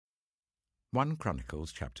1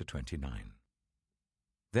 Chronicles chapter 29.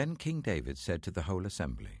 Then King David said to the whole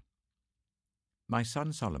assembly, My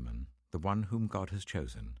son Solomon, the one whom God has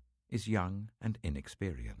chosen, is young and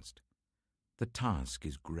inexperienced. The task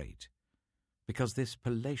is great, because this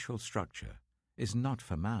palatial structure is not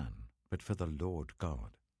for man, but for the Lord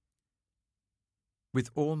God. With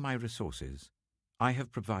all my resources, I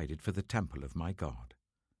have provided for the temple of my God.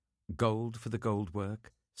 Gold for the gold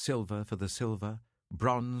work, silver for the silver,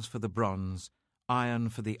 bronze for the bronze, iron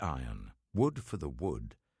for the iron, wood for the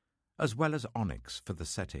wood, as well as onyx for the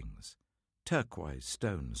settings, turquoise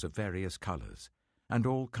stones of various colors, and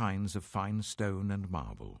all kinds of fine stone and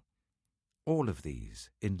marble, all of these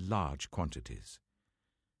in large quantities.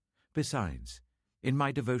 Besides, in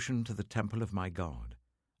my devotion to the temple of my God,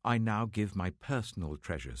 I now give my personal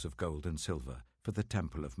treasures of gold and silver for the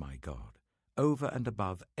temple of my God, over and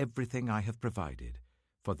above everything I have provided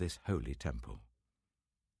for this holy temple.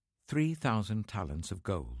 3,000 talents of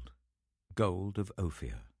gold, gold of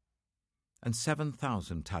Ophir, and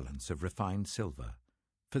 7,000 talents of refined silver,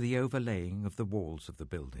 for the overlaying of the walls of the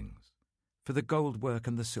buildings, for the gold work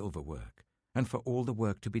and the silver work, and for all the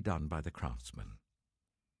work to be done by the craftsmen.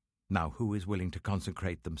 Now who is willing to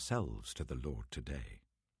consecrate themselves to the Lord today?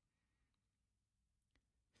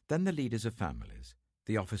 Then the leaders of families,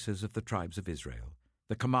 the officers of the tribes of Israel,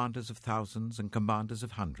 the commanders of thousands and commanders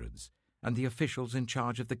of hundreds, and the officials in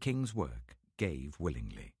charge of the king's work gave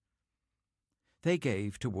willingly. They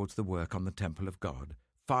gave towards the work on the temple of God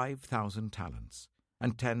 5,000 talents,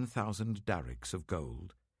 and 10,000 darics of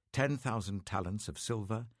gold, 10,000 talents of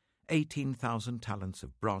silver, 18,000 talents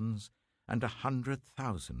of bronze, and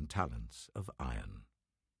 100,000 talents of iron.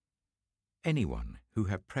 Anyone who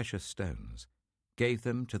had precious stones gave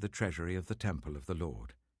them to the treasury of the temple of the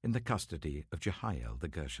Lord, in the custody of Jehiel the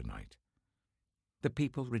Gershonite. The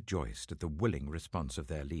people rejoiced at the willing response of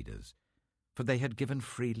their leaders, for they had given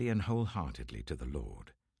freely and wholeheartedly to the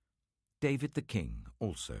Lord. David the king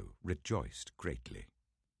also rejoiced greatly.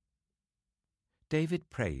 David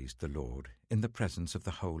praised the Lord in the presence of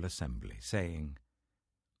the whole assembly, saying,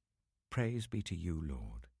 Praise be to you,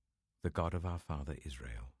 Lord, the God of our father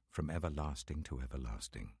Israel, from everlasting to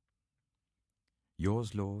everlasting.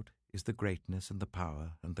 Yours, Lord, is the greatness and the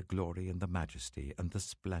power and the glory and the majesty and the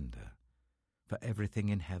splendor, for everything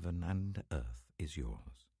in heaven and earth is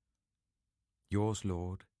yours. Yours,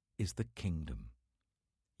 Lord, is the kingdom.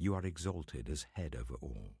 You are exalted as head over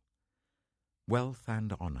all. Wealth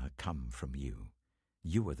and honor come from you.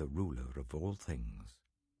 You are the ruler of all things.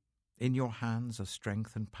 In your hands are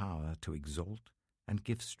strength and power to exalt and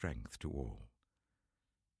give strength to all.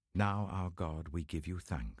 Now, our God, we give you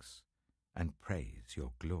thanks and praise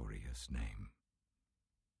your glorious name.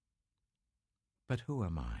 But who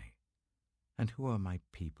am I, and who are my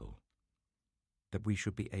people, that we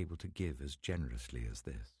should be able to give as generously as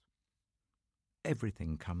this?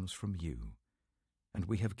 Everything comes from you, and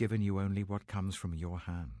we have given you only what comes from your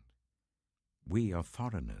hand. We are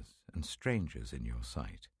foreigners and strangers in your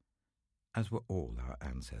sight, as were all our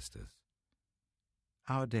ancestors.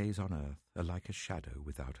 Our days on earth are like a shadow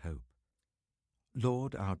without hope.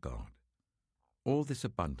 Lord our God, all this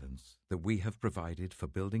abundance that we have provided for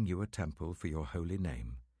building you a temple for your holy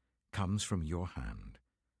name comes from your hand,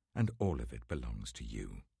 and all of it belongs to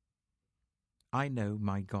you. I know,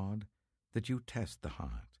 my God, that you test the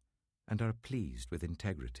heart and are pleased with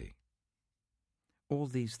integrity. All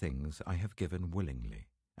these things I have given willingly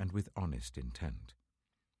and with honest intent.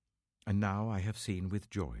 And now I have seen with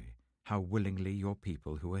joy how willingly your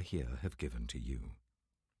people who are here have given to you.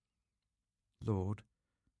 Lord,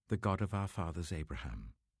 the God of our fathers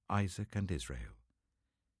Abraham, Isaac, and Israel,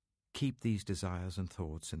 keep these desires and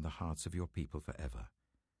thoughts in the hearts of your people forever,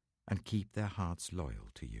 and keep their hearts loyal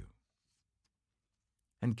to you.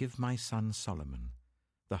 And give my son Solomon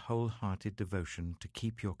the wholehearted devotion to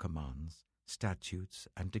keep your commands, statutes,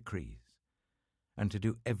 and decrees, and to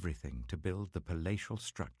do everything to build the palatial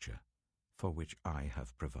structure for which I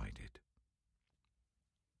have provided.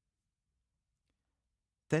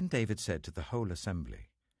 Then David said to the whole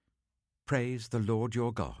assembly, Praise the Lord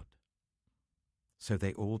your God. So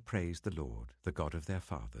they all praised the Lord, the God of their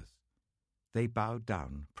fathers. They bowed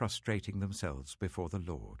down, prostrating themselves before the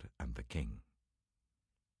Lord and the king.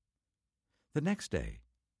 The next day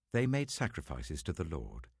they made sacrifices to the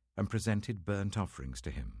Lord and presented burnt offerings to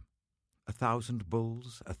him, 1,000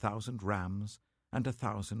 bulls, 1,000 rams, and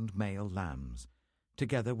 1,000 male lambs,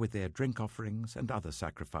 together with their drink offerings and other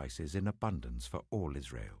sacrifices in abundance for all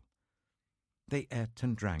Israel. They ate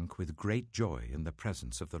and drank with great joy in the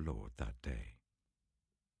presence of the Lord that day.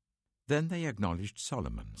 Then they acknowledged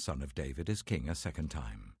Solomon, son of David, as king a second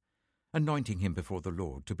time, anointing him before the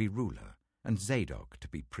Lord to be ruler, and Zadok to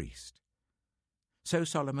be priest. So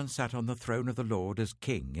Solomon sat on the throne of the Lord as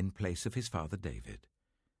king in place of his father David.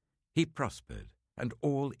 He prospered, and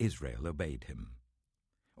all Israel obeyed him.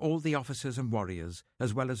 All the officers and warriors,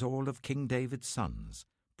 as well as all of King David's sons,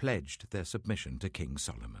 pledged their submission to King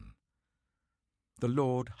Solomon. The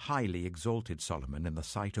Lord highly exalted Solomon in the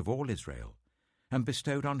sight of all Israel, and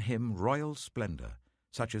bestowed on him royal splendor,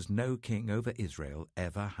 such as no king over Israel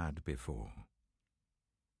ever had before.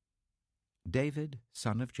 David,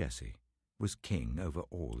 son of Jesse, was king over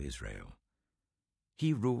all Israel.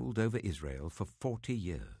 He ruled over Israel for 40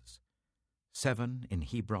 years, 7 in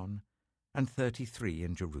Hebron and 33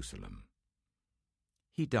 in Jerusalem.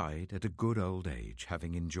 He died at a good old age,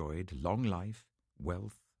 having enjoyed long life,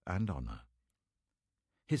 wealth, and honor.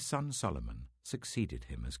 His son Solomon succeeded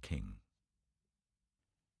him as king.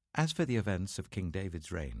 As for the events of King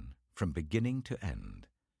David's reign, from beginning to end,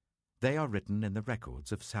 they are written in the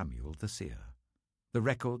records of Samuel the seer, the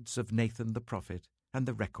records of Nathan the prophet, and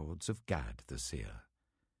the records of Gad the seer,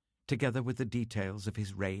 together with the details of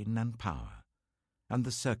his reign and power, and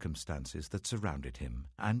the circumstances that surrounded him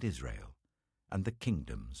and Israel, and the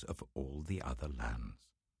kingdoms of all the other lands.